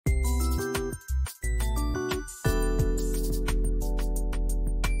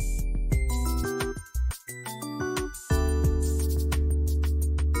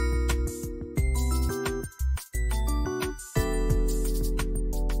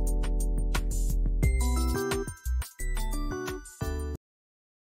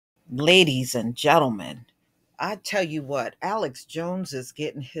Ladies and gentlemen, I tell you what, Alex Jones is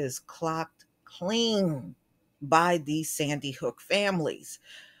getting his clocked clean by these Sandy Hook families.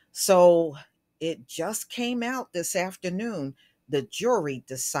 So it just came out this afternoon. The jury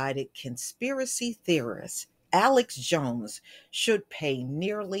decided conspiracy theorist Alex Jones should pay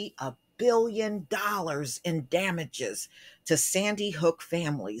nearly $1 billion in damages to Sandy Hook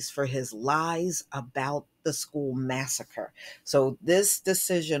families for his lies about the school massacre. So this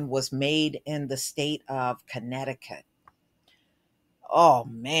decision was made in the state of Connecticut. Oh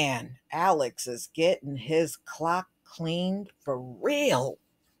man, Alex is getting his clock cleaned for real.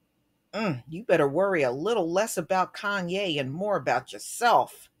 You better worry a little less about Kanye and more about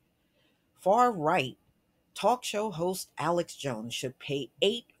yourself. Far right talk show host Alex Jones should pay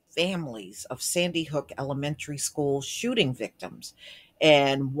 8 families of Sandy Hook Elementary School shooting victims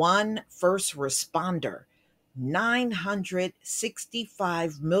and one first responder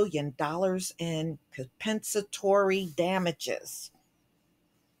 $965 million in compensatory damages.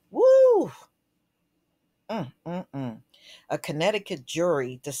 Woo! Mm-mm-mm. A Connecticut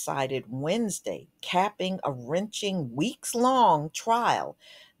jury decided Wednesday, capping a wrenching weeks long trial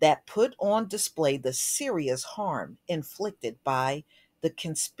that put on display the serious harm inflicted by the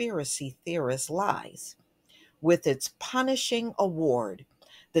conspiracy theorist lies. With its punishing award,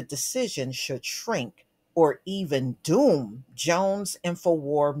 the decision should shrink or even doom Jones'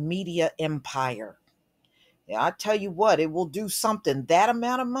 InfoWar media empire. Yeah, I tell you what, it will do something. That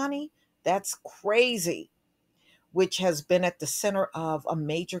amount of money, that's crazy, which has been at the center of a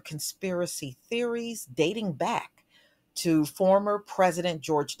major conspiracy theories dating back to former President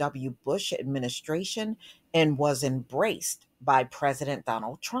George W. Bush administration and was embraced by President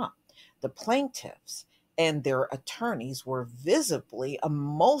Donald Trump. The plaintiffs and their attorneys were visibly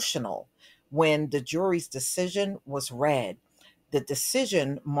emotional when the jury's decision was read. The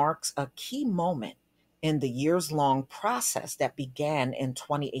decision marks a key moment in the years long process that began in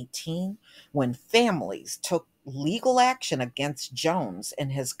 2018 when families took legal action against Jones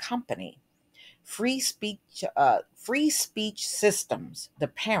and his company. Free Speech Systems, the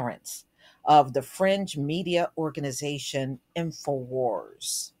parents of the fringe media organization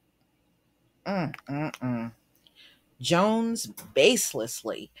InfoWars. Mm, mm, mm. Jones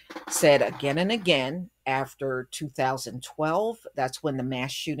baselessly said again and again after 2012, that's when the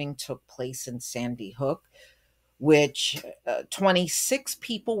mass shooting took place in Sandy Hook, which 26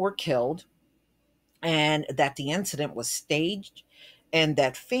 people were killed, and that the incident was staged, and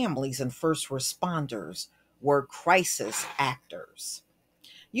that families and first responders were crisis actors.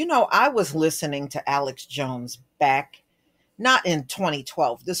 You know, I was listening to Alex Jones back, not in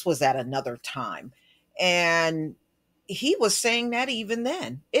 2012, this was at another time. And he was saying that even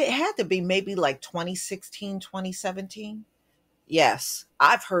then. It had to be maybe like 2016, 2017. Yes,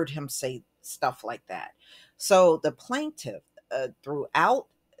 I've heard him say stuff like that. So the plaintiff, throughout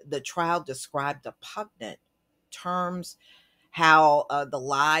the trial, described the pungent terms how the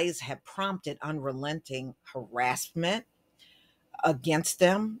lies had prompted unrelenting harassment against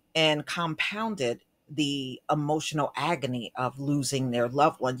them and compounded the emotional agony of losing their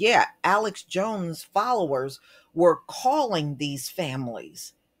loved one. Yeah, Alex Jones followers were calling these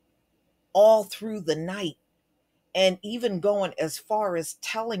families all through the night and even going as far as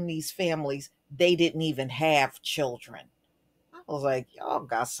telling these families they didn't even have children. I was like, y'all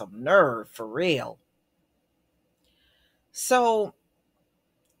got some nerve for real. So,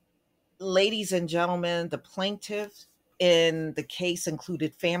 ladies and gentlemen, the plaintiff in the case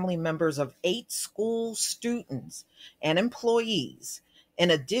included family members of 8 school students and employees, in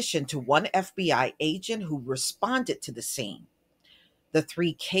addition to one FBI agent who responded to the scene. The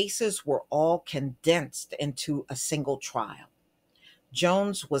 3 cases were all condensed into a single trial.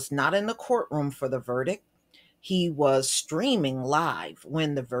 Jones was not in the courtroom for the verdict. He was streaming live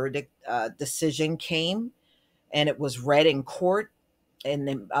when the verdict decision came, and it was read in court, and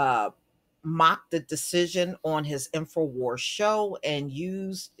then mocked the decision on his InfoWars show and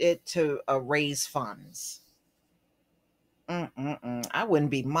used it to raise funds. I wouldn't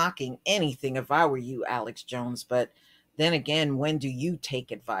be mocking anything if I were you, Alex Jones, but then again, when do you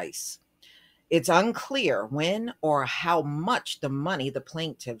take advice? It's unclear when or how much the money the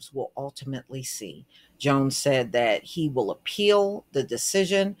plaintiffs will ultimately see. Jones said that he will appeal the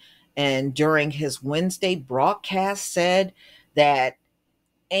decision, and during his Wednesday broadcast said that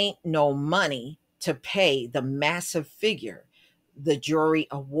ain't no money to pay the massive figure the jury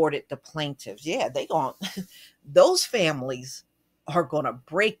awarded the plaintiffs. Yeah, they going those families are going to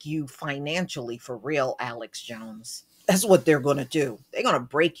break you financially for real, Alex Jones. That's what they're going to do. They're going to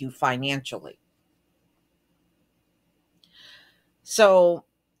break you financially. So,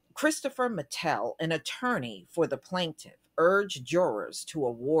 Christopher Mattel, an attorney for the plaintiff, urged jurors to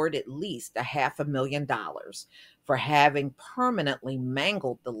award at least a $500,000 for having permanently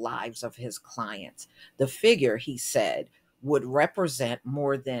mangled the lives of his clients. The figure, he said, would represent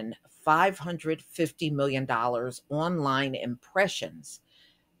more than $550 million online impressions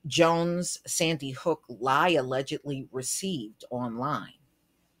Jones Sandy Hook lie allegedly received online.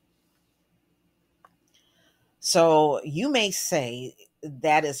 So you may say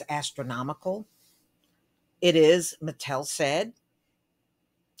that is astronomical. It is, Mattel said.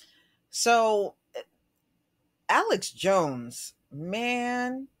 So Alex Jones,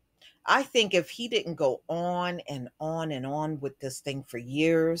 man, I think if he didn't go on and on and on with this thing for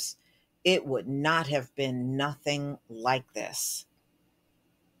years, it would not have been nothing like this.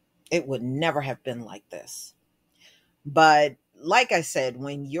 It would never have been like this. But like I said,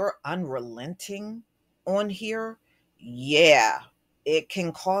 when you're unrelenting on here, yeah, it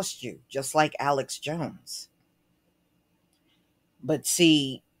can cost you, just like Alex Jones. But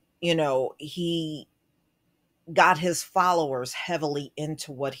see, he got his followers heavily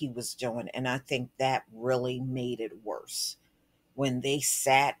into what he was doing. And I think that really made it worse when they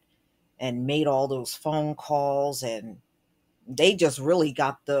sat and made all those phone calls, and they just really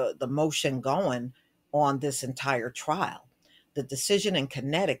got the motion going on this entire trial. The decision in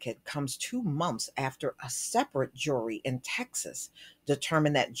Connecticut comes 2 months after a separate jury in Texas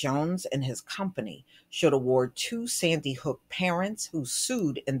determined that Jones and his company should award two Sandy Hook parents who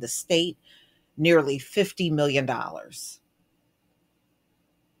sued in the state nearly $50 million.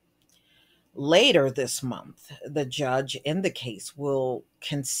 Later this month, the judge in the case will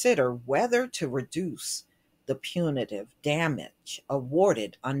consider whether to reduce the punitive damage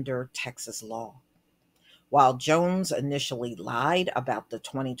awarded under Texas law. While Jones initially lied about the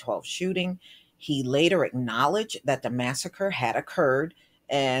 2012 shooting, he later acknowledged that the massacre had occurred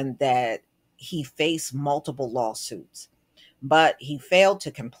and that he faced multiple lawsuits. But he failed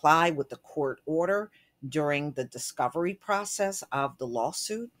to comply with the court order during the discovery process of the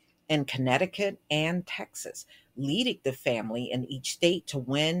lawsuit in Connecticut and Texas, leading the family in each state to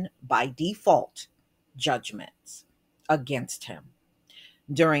win by default judgments against him.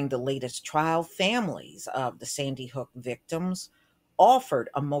 During the latest trial, families of the Sandy Hook victims offered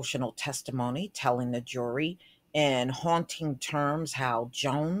emotional testimony, telling the jury in haunting terms how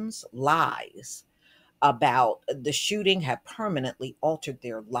Jones' lies about the shooting had permanently altered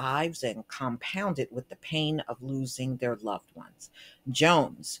their lives and compounded with the pain of losing their loved ones.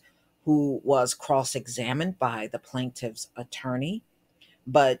 Jones, who was cross examined by the plaintiff's attorney,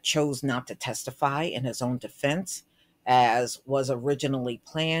 but chose not to testify in his own defense, as was originally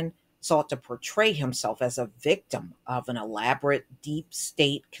planned, sought to portray himself as a victim of an elaborate deep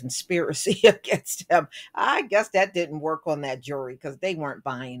state conspiracy against him. I guess that didn't work on that jury because they weren't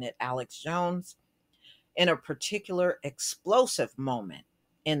buying it. Alex Jones, in a particular explosive moment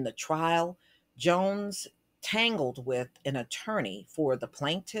in the trial, Jones tangled with an attorney for the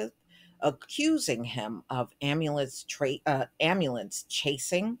plaintiff, accusing him of ambulance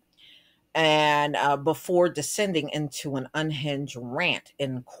chasing, and before descending into an unhinged rant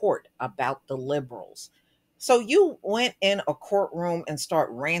in court about the liberals. So you went in a courtroom and start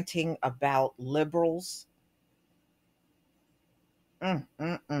ranting about liberals?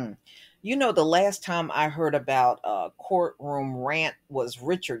 Mm. The last time I heard about a courtroom rant was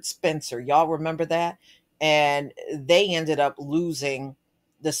Richard Spencer. Y'all remember that? And they ended up losing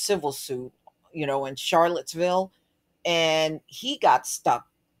the civil suit, in Charlottesville, and he got stuck.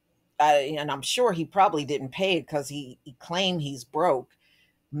 And I'm sure he probably didn't pay it because he claimed he's broke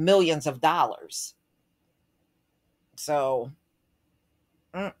millions of dollars. So,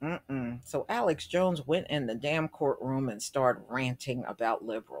 so Alex Jones went in the damn courtroom and started ranting about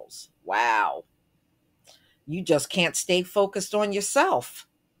liberals. Wow. You just can't stay focused on yourself.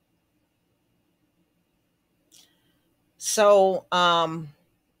 So,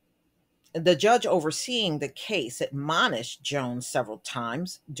 the judge overseeing the case admonished Jones several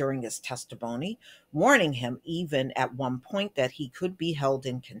times during his testimony, warning him even at one point that he could be held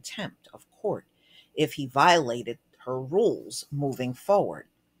in contempt of court if he violated her rules moving forward.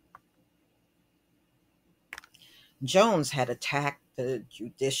 Jones had attacked the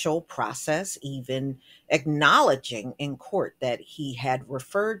judicial process, even acknowledging in court that he had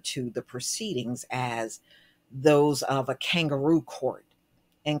referred to the proceedings as those of a kangaroo court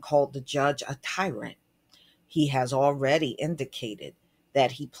and called the judge a tyrant. He has already indicated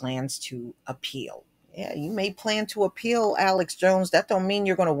that he plans to appeal. Yeah, you may plan to appeal, Alex Jones. That don't mean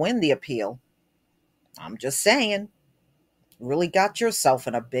you're going to win the appeal. I'm just saying, really got yourself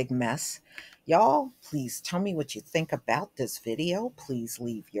in a big mess. Y'all, please tell me what you think about this video. Please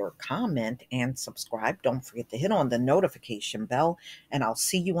leave your comment and subscribe. Don't forget to hit on the notification bell, and I'll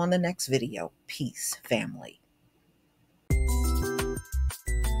see you on the next video. Peace, family.